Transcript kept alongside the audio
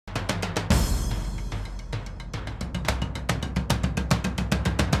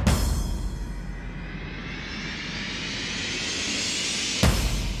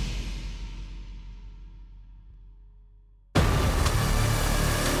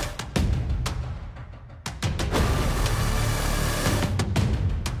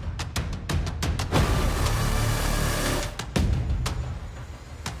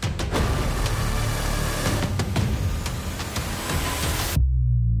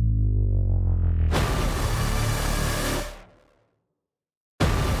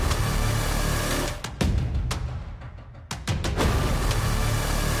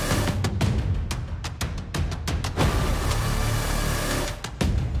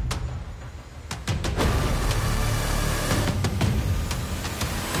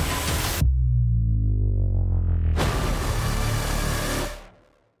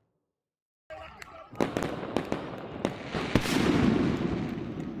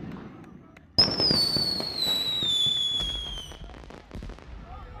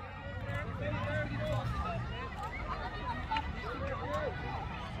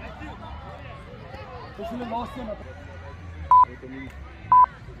zullen last een.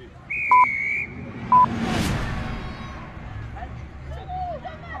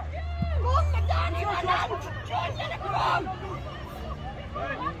 Kom, Danie, Malan! Join naar de kom!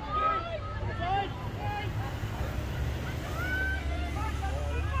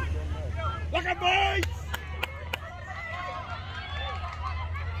 Lekker boys!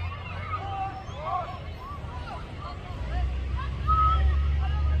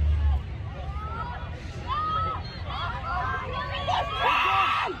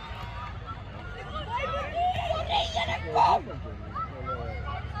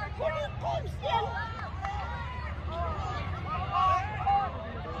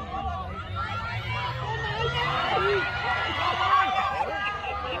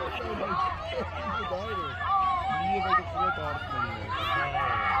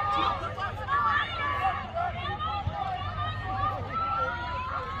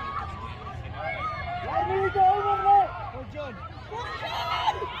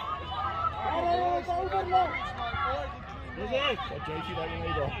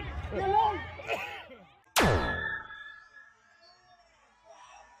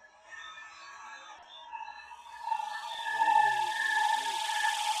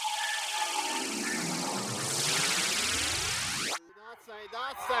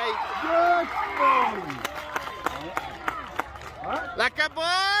 Lekker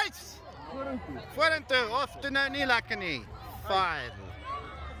boys! Vorentoe, of toe nou nie lekker nie. Fine.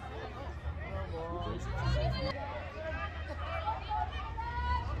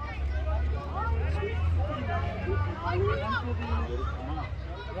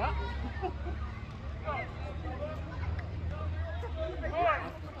 Ja?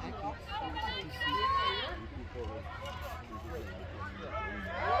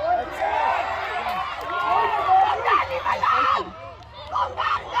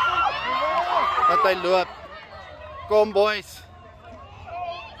 Dat hy loop. Kom boys.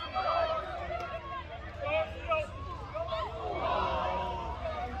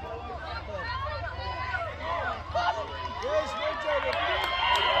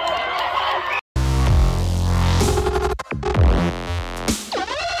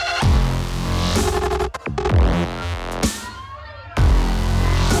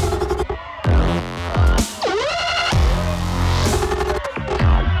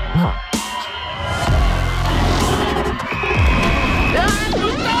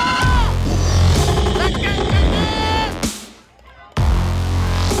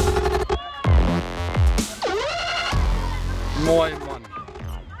 Mooi man.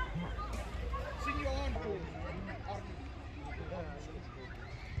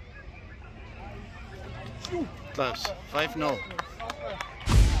 Close. 5-0.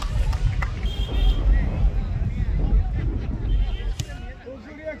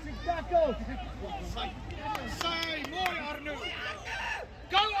 Say, mooi Arno!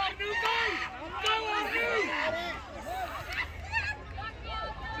 Go Arno, go! Go Arno!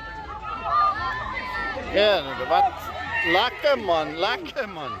 Ja, wat lekker man, lekker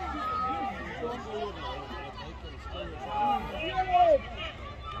man.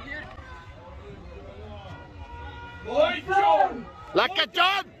 Mooi John! Lekker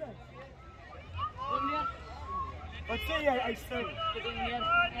John! Wat sê jy, Eisen?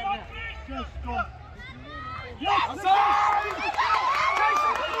 Kom. Ja, so!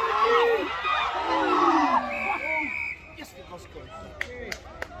 Yes, dit was goed.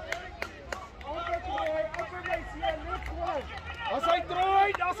 As hy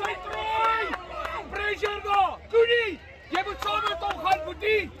trooi! Pressure daar! Koenie! Jy moet saam met hom gaan,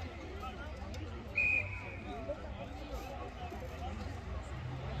 Boetie!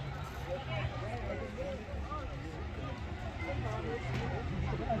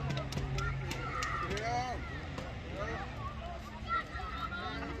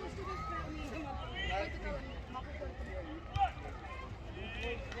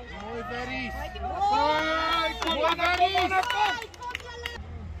 Mooi berries. Mooi berries.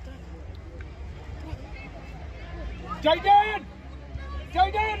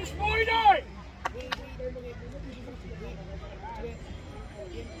 Jayden, is mooi daar.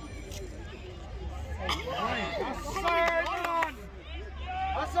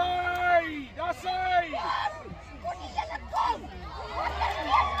 Das hy.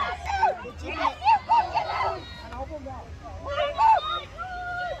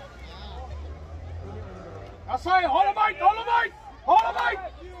 Das hy, haal hom uit.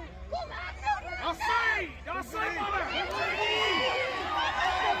 Das hy manne. Das hy,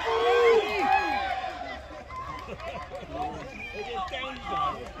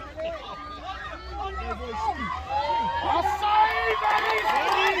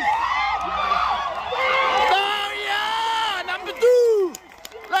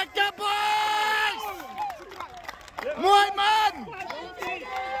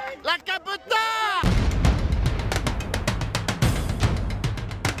 Manta!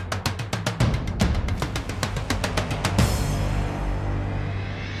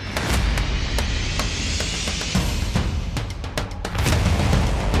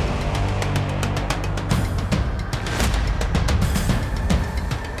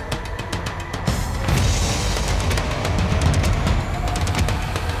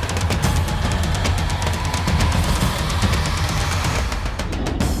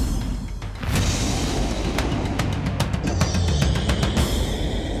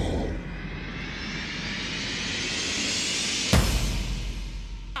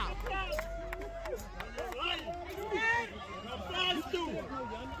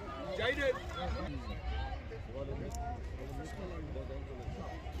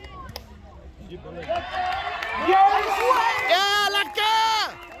 Ja,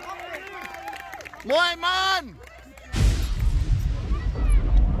 lekker! Mooi man!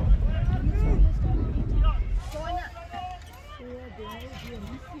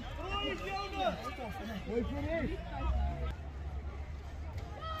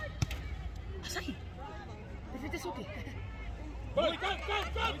 Sorry. Dit is oké.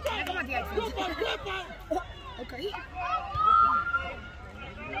 Kom! Oké.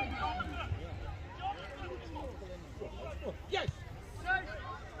 Yes!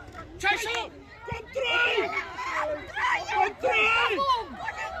 Chase! Kom terug! Kom terug!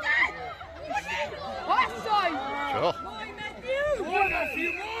 Hostai! Zo. Mooi met you! Mooi,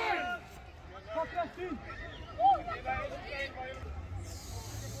 Matthew, mooi!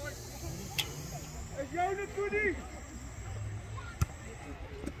 Is jou net goed niet?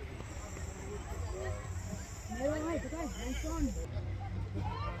 Nee, kijk, mijn zoon.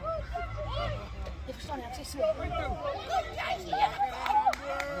 Ik verstaan, ik zeg zo. En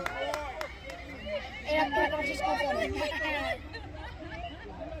dan kijk ik wat ze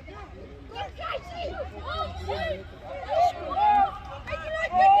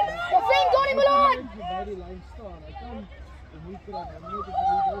Vink, Danie, Malan! Bij die lijn staan. Hij kan de moeite krijgen. Hij moet het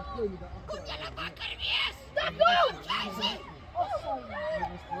niet opkomen. Kom jij naar bakker weer! Stop, go! Casey!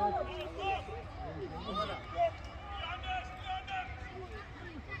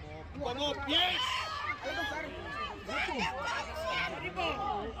 Kom op, yes!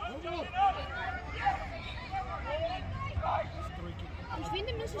 Ik vind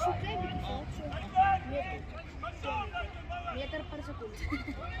hem dus zo klein beetje meter per seconde.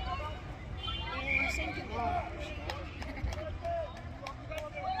 En centimeter.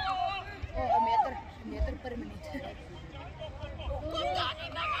 Oh, een meter per minuut. Kom dan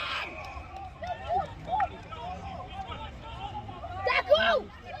niet meer aan! Taco!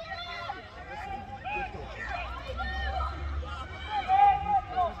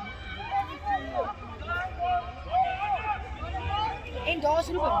 En daar is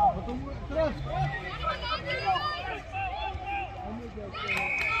Ruben. Terug.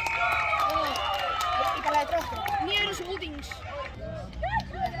 Ik kan terug. Meer is holdings.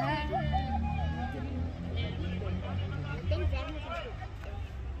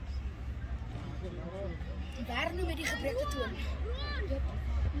 Waar nu met die gebrekte toon?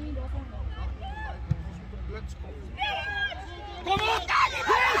 Kom op!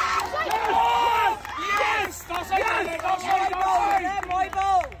 Yes! Dat is hij! Mooi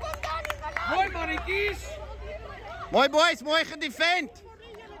bal! Mooi mannetjies! Mooi boys, mooi gedefend.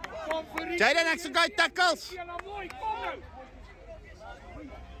 Kom voor Jaden, ek soek uit tackles. Ja, nou mooi, kom nou!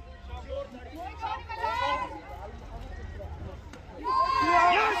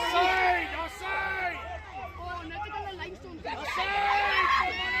 Ja, zij! Ja, zij! Oh, net ik aan de lijn stond. Ja, zij!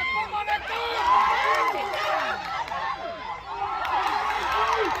 Kom maar naar toe!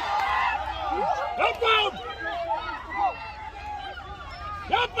 Help hem!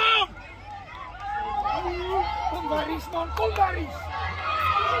 Help hem! Kom daar eens, man, kom daar eens!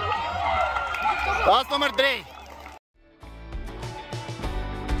 Dat is nummer 3.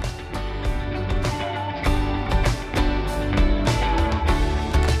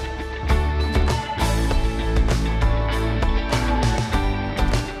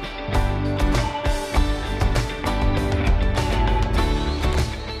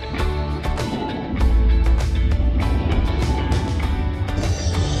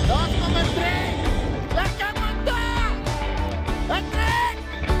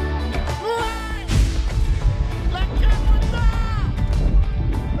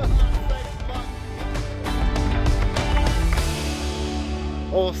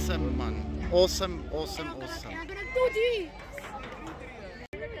 Awesome man. Awesome. Ja, dat doet hij.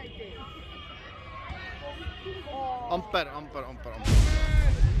 Amper.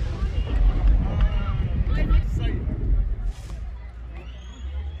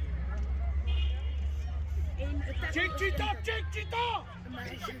 Cheetah, check, cheetah!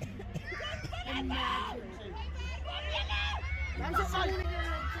 Imagine. That's a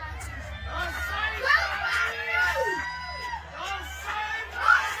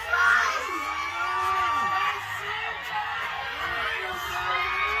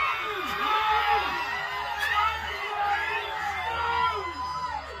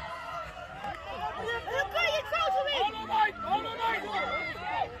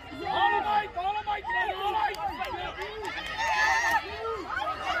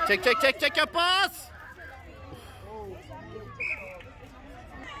Check your pass.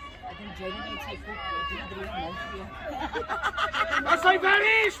 As hy ver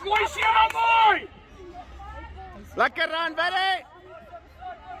is, mooi seema mooi! Lekker run, Barry.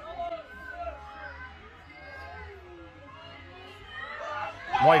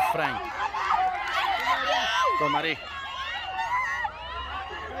 Mooi Frank. Kom maar hier.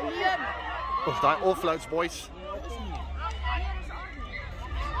 Of daai offloads, boys.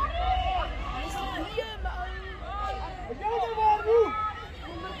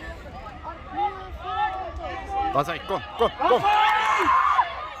 Daar is hy, kom.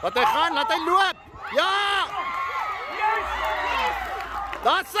 Laat hy gaan, laat hy loop. Ja!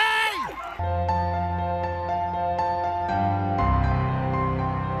 Daar is hy!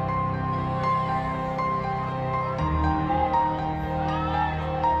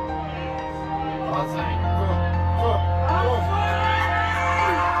 Daar is hy, kom.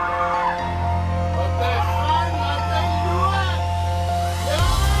 Laat hy gaan, laat hy loop. Ja!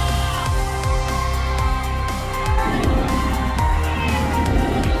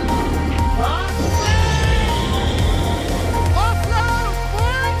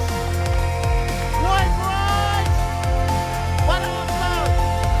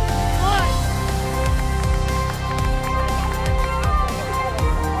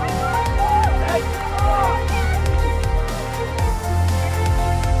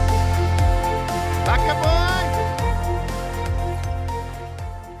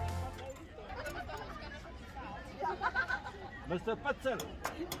 Mr. Pitzel,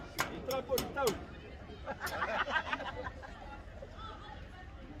 jy trap op die tou.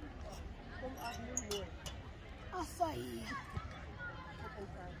 Afai.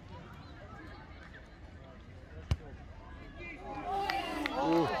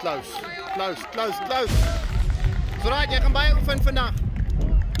 Close. Right, jy gaan baie oefen vandag.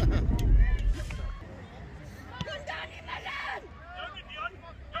 Kom Danie, Malan.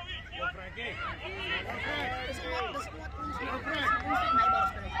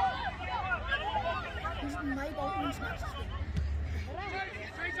 My bal ons niks speel.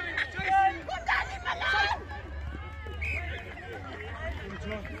 Kom Danie, Malan.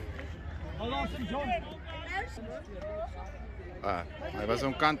 Hallo, John. Hy was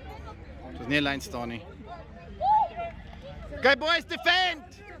aan kant. Dit was nie 'n lyn staan nie. Okay boys, defend!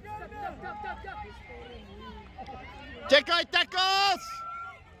 Check out tackles!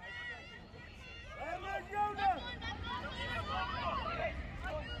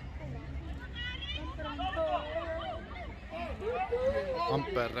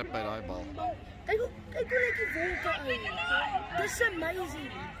 Amper rip by daai bal. Kyk hoe lyk die wolke uit. Dis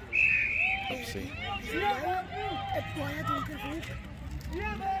amazing. Opsie. Ek baie donker wolk.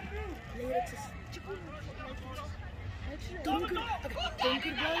 Lyrics is donker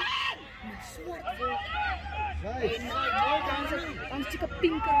blauw met zwart wolk. Dan is het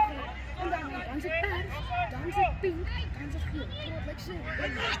pink en dan is het pers, dan is het pink, dan is het geel.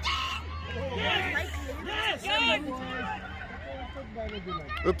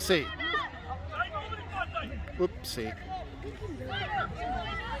 Wat sê? Oepsie.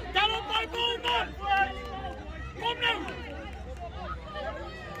 Dan op my bal, man! Kom nou!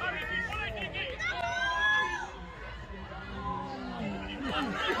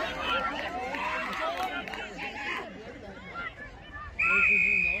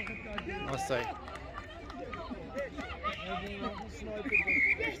 Wat sê?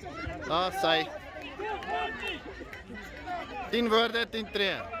 Daar sê. 10 woorde, 10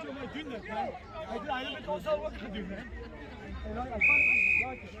 tree. Hy het met ons ook gedoen, hè.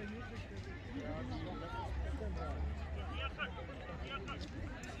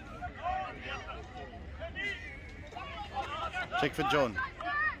 Check for John.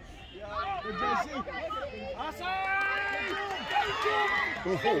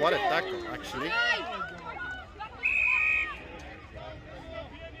 Oh, what a tackle, actually.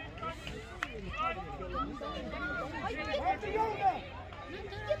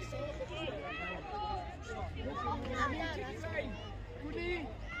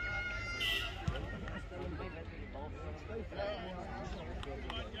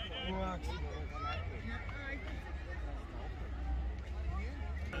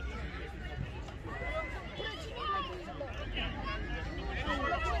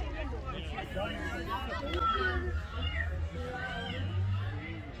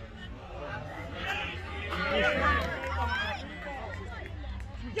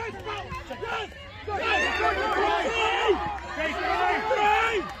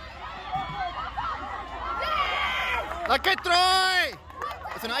 Lekker Troy!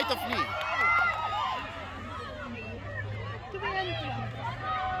 Is een uit of niet?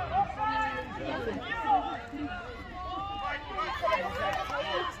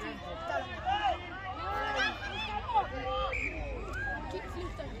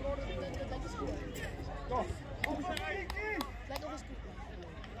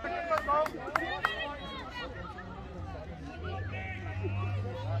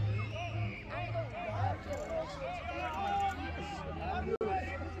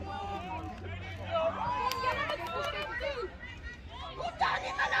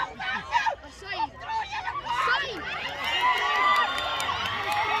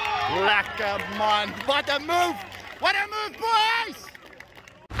 Lekker man, what a move! What a move, boys!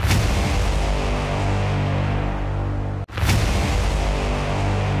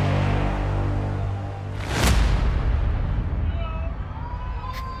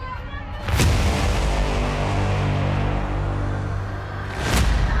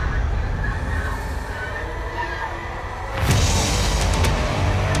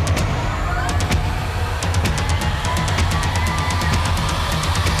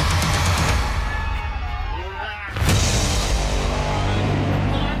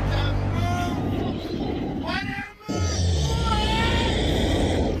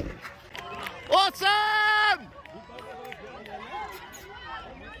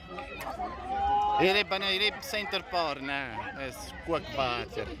 Hierdie centerpaar, nee, is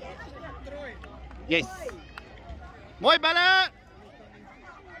kookwater. Yes. Mooi balle!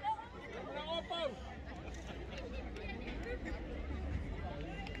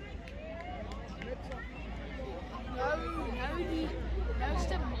 Nou is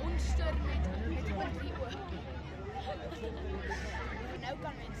de monster met oor die oor. Nou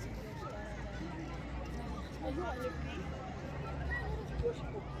kan mensen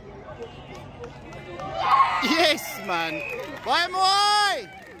Yes, man! Baie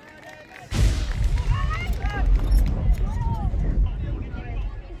mooi!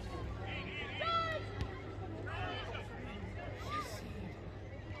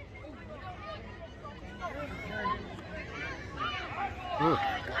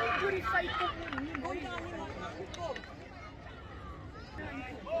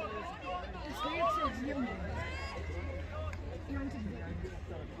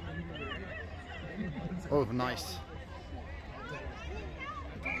 Oh, nice.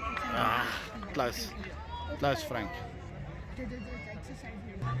 Ah, close. Close, Frank.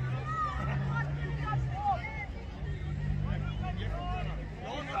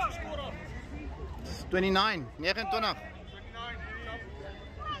 29, 29.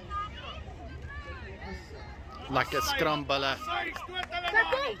 Lekker skramballe.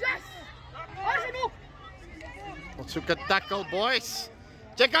 Ons soek 'n tackle, boys.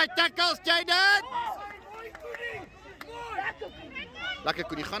 Check out tackles, Jaden! Lekker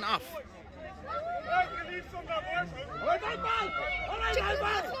Koenie, gaan af.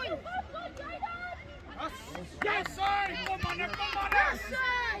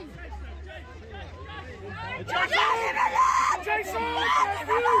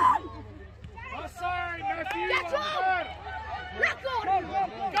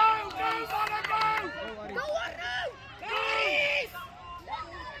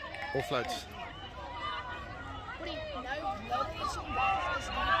 Offloads.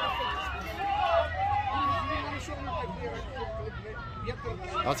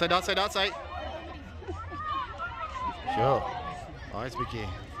 Outside. Sure. Nice bietjie.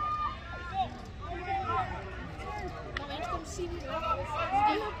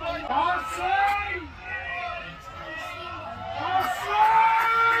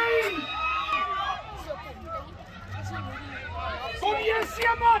 Kom hier,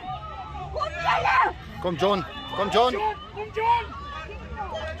 Seeman! Kom julle! Kom John. Kom John!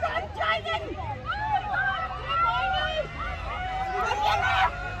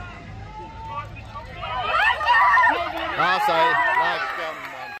 Daar sy. Lekker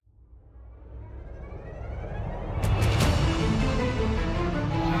man.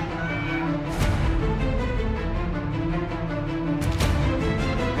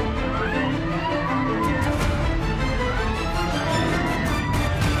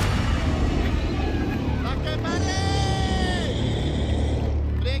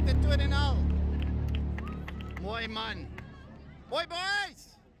 Mooi man. Mooi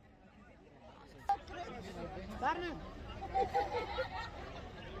boys. Waar nou?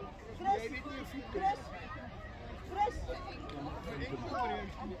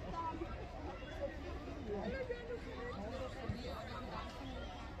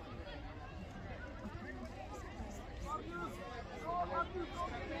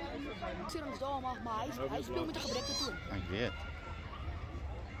 bekserings daar, maar hy speel met 'n gebrekte toon. Ek weet.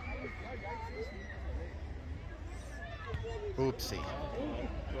 Oepsie.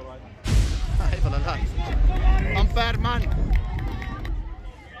 Hy wil laat. Amper man.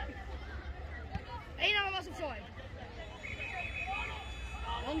 Een nou was op saai.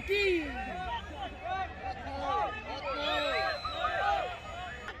 Dankie.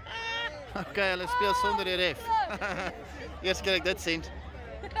 Okay, hulle speel sonder die ref. Eers keer ek dit sien.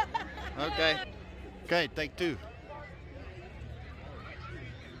 Okay. Okay, take 2.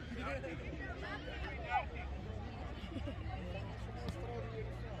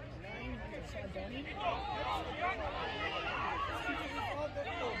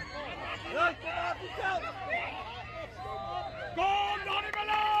 Kom, Danie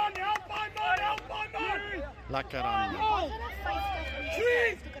Malan! Help my man! Lekker aan.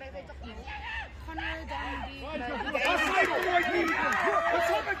 Sweet! Gaan hulle dan die As hy trooi nie. Wat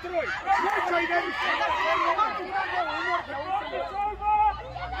sal met trooi? Trooi jy nie?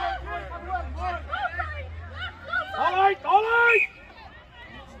 Alright!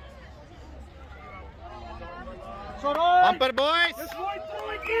 Sorry! Amper boys. Dis mooi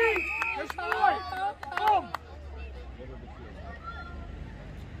trooitjie! Dis mooi! Kom!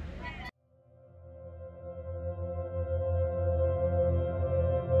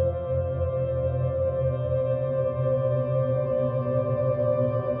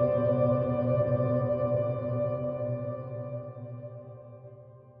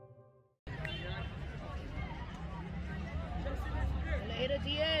 Hulle het dit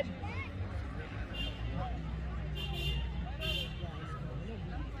hier.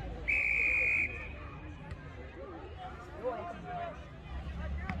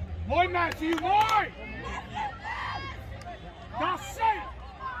 Mooi Matthew, mooi! That's it!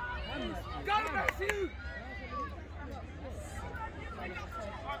 Go Matthew!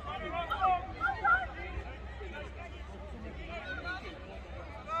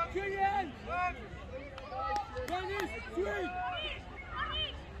 Julian! Dennis, sweet!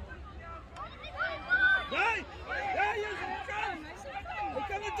 Nee! Ja, je kan! Ik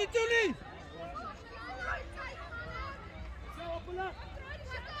kan het niet doen! Zo, op een lap!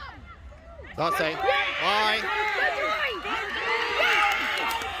 Daar's hy. Hoi.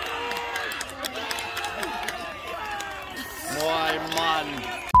 Mooi man.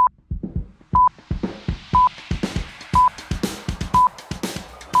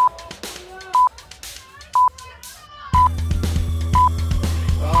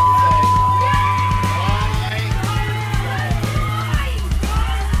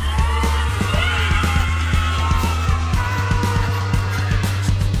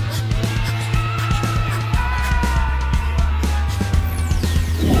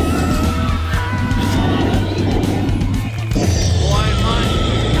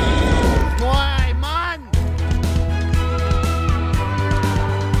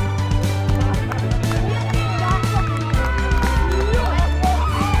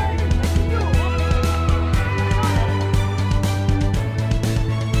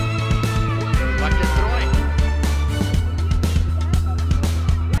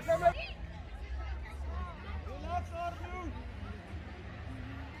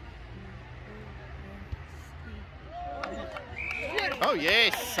 Oh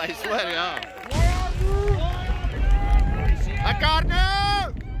yes, I swear, ja.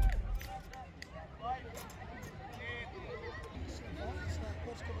 Acarno!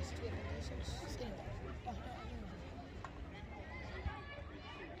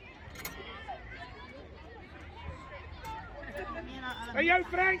 Hey jou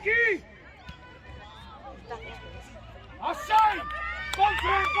Frankie! Assai! Kom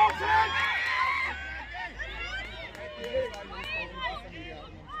Frank!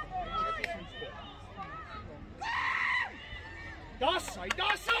 Das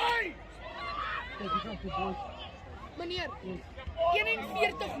hy! Meneer,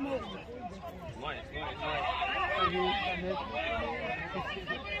 41 mil.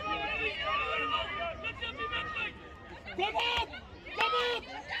 Kom op!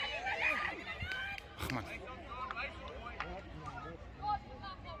 Ag man.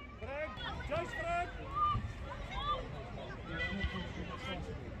 Just Frank!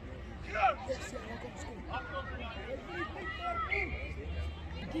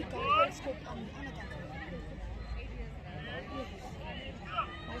 Die kan skop aan die ander kant.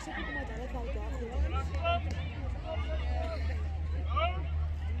 Maar as ek kom uit hulle wou daar hoor.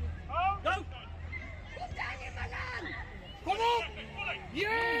 Go! Kom Danie Malan! Kom op!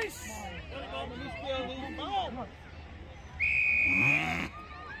 Yes!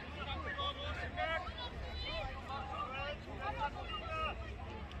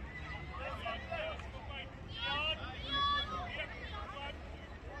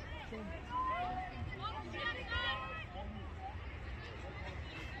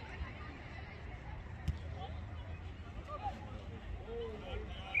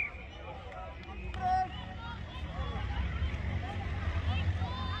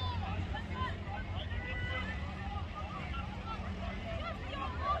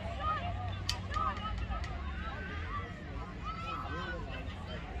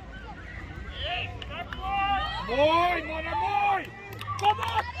 Mooi, mannen, mooi! Kom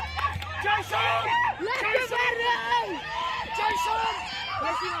op! Jason! Lekker Jason! Werner! Jason!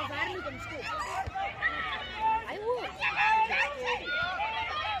 Hij is hier al ver met hem stuk. Hij hoort.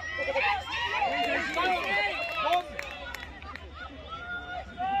 Kom!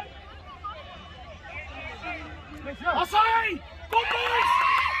 Assai! Kom boys!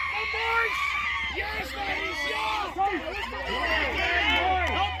 Kom boys! Yes, daar is ja!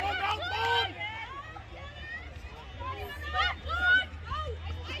 Help hem, help hem!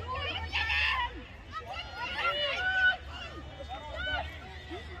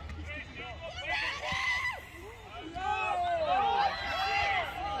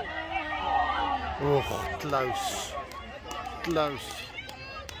 Oh, close. Close.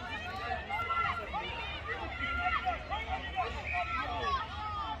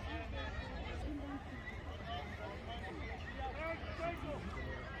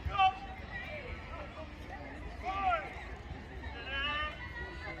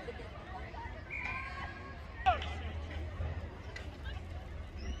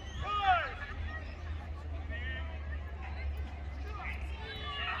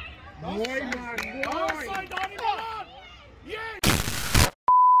 Mooi man, mooi! Assai, Danie, Malan! Yes!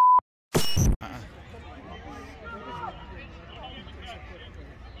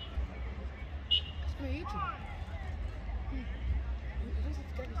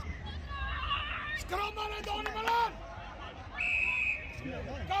 Scrum mannen, Danie, Malan!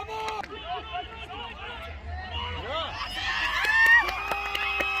 Kom op!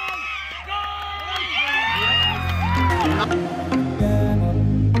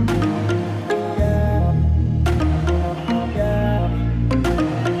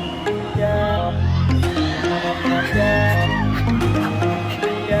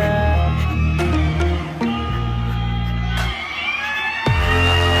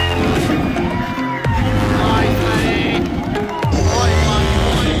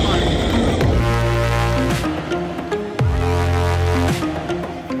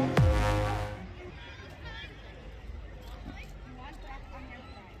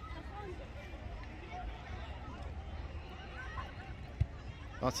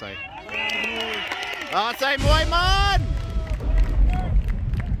 Wat zei? Wat zei, mooi man!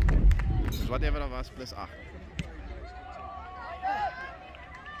 Dus whatever dat was, plus 8.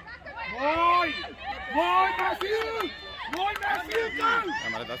 Mooi! Mooi, Matthew! Mooi, Matthew, go! Ja,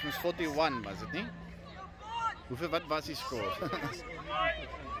 maar dat was mijn 41, was het niet? Hoeveel, wat was die score? Dat is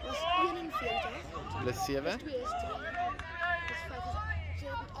 41. Plus 7? 2 is 3. Dat is 5 is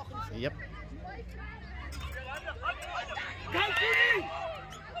 7,48. Yep. Go, Koenie!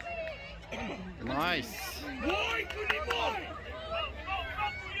 Nice. Mooi, Koenie, mooi!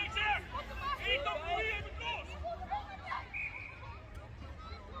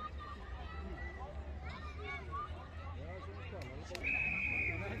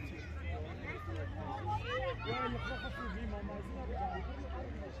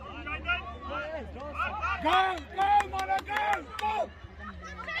 Go, go, mannen, go! Go!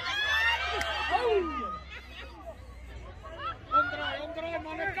 Omdraai, omdraai,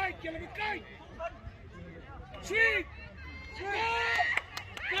 mannen, kijk, jullie bekijken! Sweet! Go!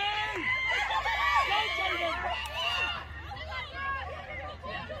 Go! Go, Simon!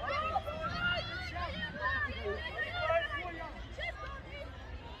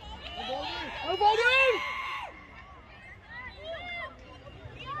 Bal nu!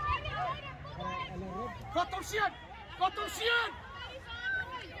 Vat hem zien! Vat hem zien!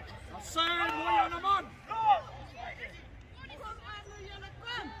 Dat zijn mooi aan de man!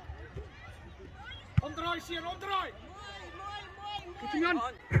 Omdraai, zien, omdraai! Kijk hem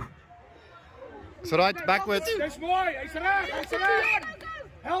aan! It's right, backwards. Dat is mooi, hij is recht, hij is recht!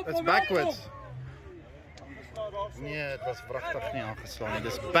 Help It's hem, backwards. help Nee, het was prachtig niet aangeslaan. Het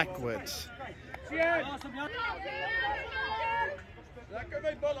is backwards. hem!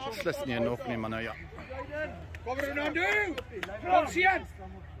 Beslist niet nog niet, maar nou ja. Kom er nou nu! Kom, zien!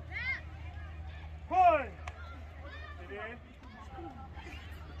 Hoi!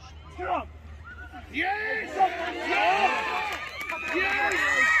 Stop! Yes! Yes! Yes!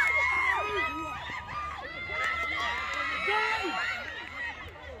 Go!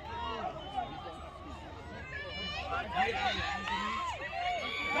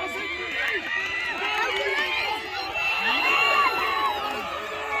 Dat is het niet!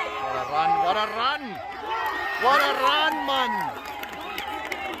 What a run! What a run, man!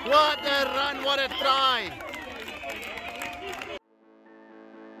 What a run, what a try!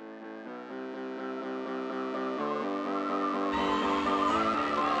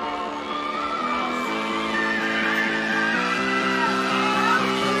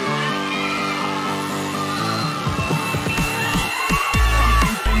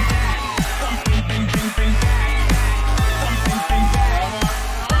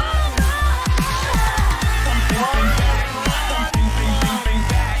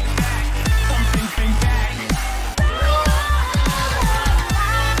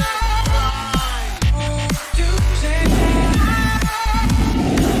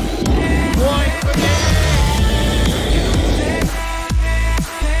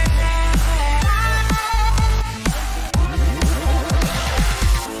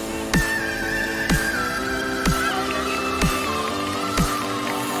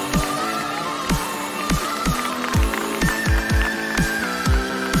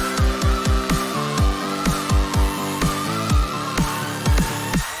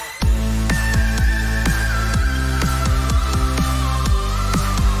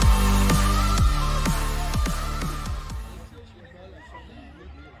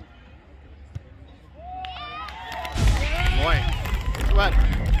 Wat?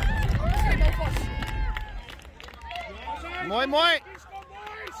 Mooi, mooi.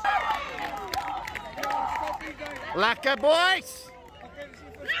 Lekker, boys.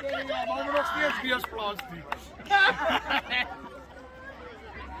 Ja, maar we nog steeds weersplaats doen.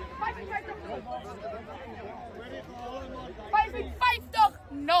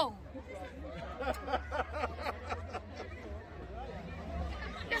 55-0.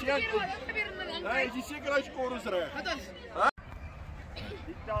 Nee, is jy seker hy skoor ons reg?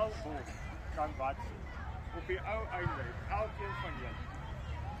 Die taalbos kan wat op die ou einde elkeen van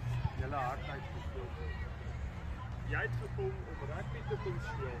julle hart uitgespeel. Jy het gekom om rugby te kom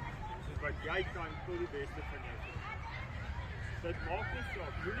speel, soos wat jy kan tot die beste van jou. Dit maak nie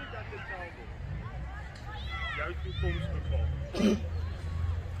saak, moenie dat die taalbos jou toekoms bepaal.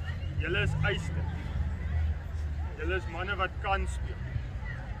 Julle is eisters. Julle is manne wat kan speel.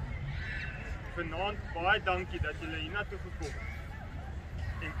 Vanaand baie dankie dat julle hiernatoe gekom het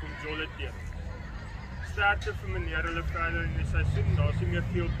en kom jolleteer. Sterkte vir meneer hulle verder in die seisoen, daar is nie meer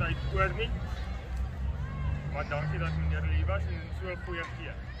veel tyd oor nie. Maar dankie dat meneer hulle hier was en so 'n goeie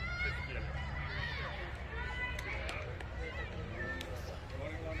gee te speel.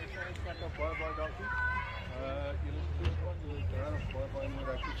 Baie dankie. Julle speel julle het baie mooi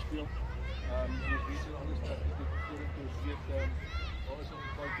rugby gespeel. Julle weet al alles dat dit vorentoe weet waar is ons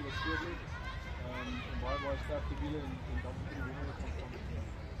baie julle speel nie. En baie sterkte wiele en dankie vir die wenner van ons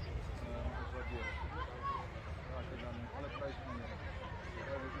wat weer. Ja, ek dan alle pryse van julle. Ja,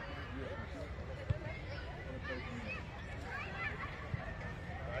 dit is weer. Alle pryse van julle.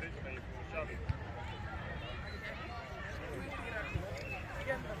 Daar is my voorstel.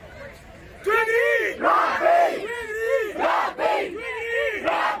 2-3! Rugby!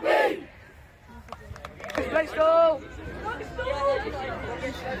 Bly stil!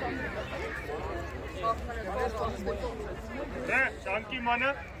 Dankie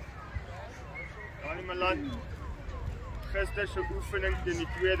manne. Danie Malan. Gister se oefening teen die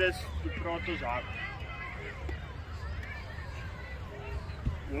tweedes, toe praat ons hard.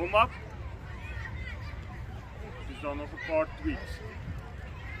 Warm-up. Dis dan nog 'n paar tweaks.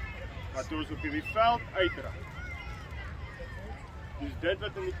 Wat ons op die veld uitdra. Dus dit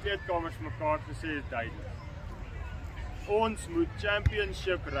wat in die kleedkamers mekaar gesê is duidelik. Ons moet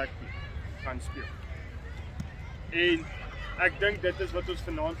championship rugby gaan speel. En ek dink dit is wat ons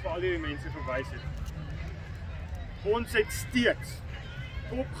vanaand vir al die mense gewys het. Ons het steeds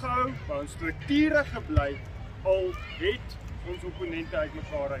opgehou, by ons strukture gebly, al het ons opponente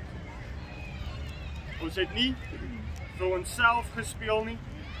uitmekaar uit. Ons het nie vir onsself gespeel nie,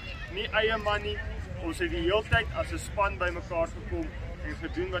 nie eie man nie. Ons het die hele tyd as 'n span bymekaar gekom en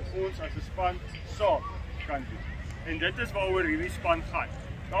gedoen wat ons as 'n span saam kan doen. En dit is waaroor hierdie span gaan.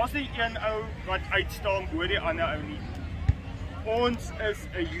 Daar's nie een ou wat uitstaan bo die ander ou nie. Ons is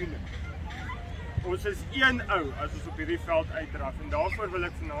 'n unit. Ons is een ou as ons op hierdie veld uitdraf en daarvoor wil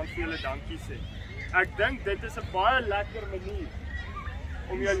ek vanaand vir julle dankie sê. Ek dink dit is 'n baie lekker manier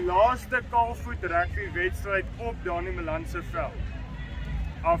om jou laaste kaalvoet rugby wedstryd op Danie Malan se veld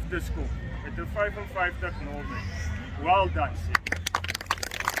af te skop met 'n 55-0 wen. Well done, sê.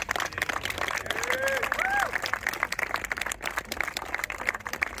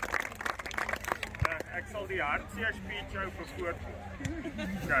 Ek sal die hartseer speech jou vervoorkom.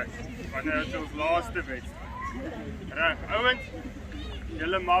 Kyk, wanneer dit ons laaste wedstryd. Reg, ouens,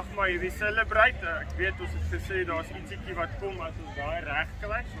 julle mag maar hierdie celebrate. Ek weet ons het gesê daar's ietsiekie wat kom as ons daai reg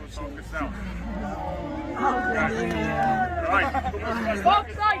kry, so ons sal gesels. Right, kom ons gaan.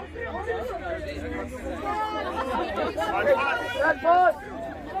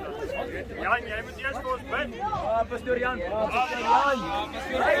 Jan, jy moet eers vir ons bid. Pastoor Jan.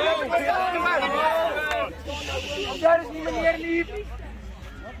 Daar is nie meneer nie.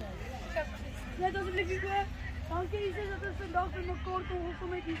 Net asseblief hier. Dankie Jesus dat ons vandag in mekaar kon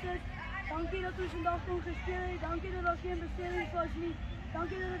gekom het Jesus. Dankie dat ons vandag kon gespeel het. Dankie dat daar geen bestelling was nie.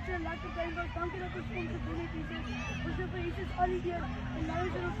 Dankie dat dit so lekker game was. Dankie dat ons kon gedoen het Jesus. Ons wil vir Jesus al die eer en nou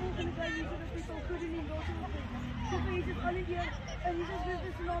is ons volgende keer Jesus dat ons al goed doen en daar sal wees. So vir Jesus al die eer in Jesus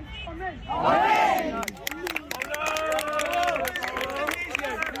Christus se naam. Amen. Amen.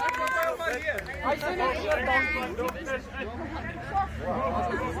 Hy sê nie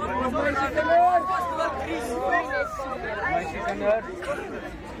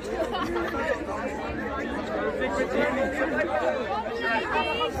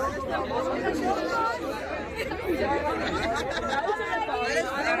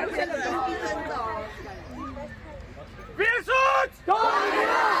Wie is ons?